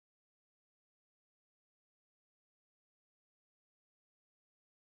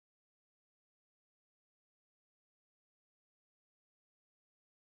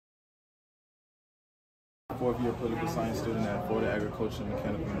4th-year political science student at Florida Agricultural and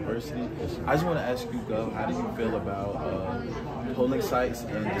Mechanical University. I just want to ask you, Gov, how do you feel about polling sites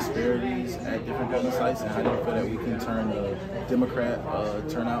and disparities at different polling sites, and how do you feel that we can turn the Democrat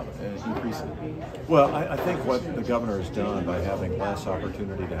turnout and increase it? Well, I think what the governor has done by having less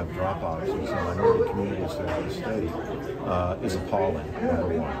opportunity to have drop boxes in minority communities throughout the state is appalling,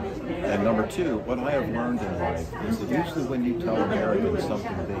 number one. And number two, what I have learned in life is that usually when you tell Americans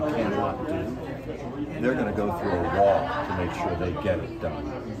something they cannot do, they're going to go through a wall to make sure they get it done.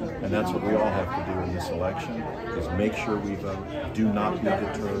 And that's what we all have to do in this election, is make sure we vote. Do not be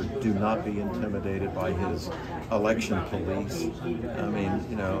deterred. Do not be intimidated by his election police. I mean,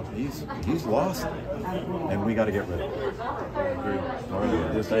 you know, he's lost it, and we got to get rid of it. I agree. All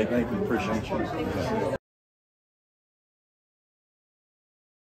right. Thank you. Appreciate you.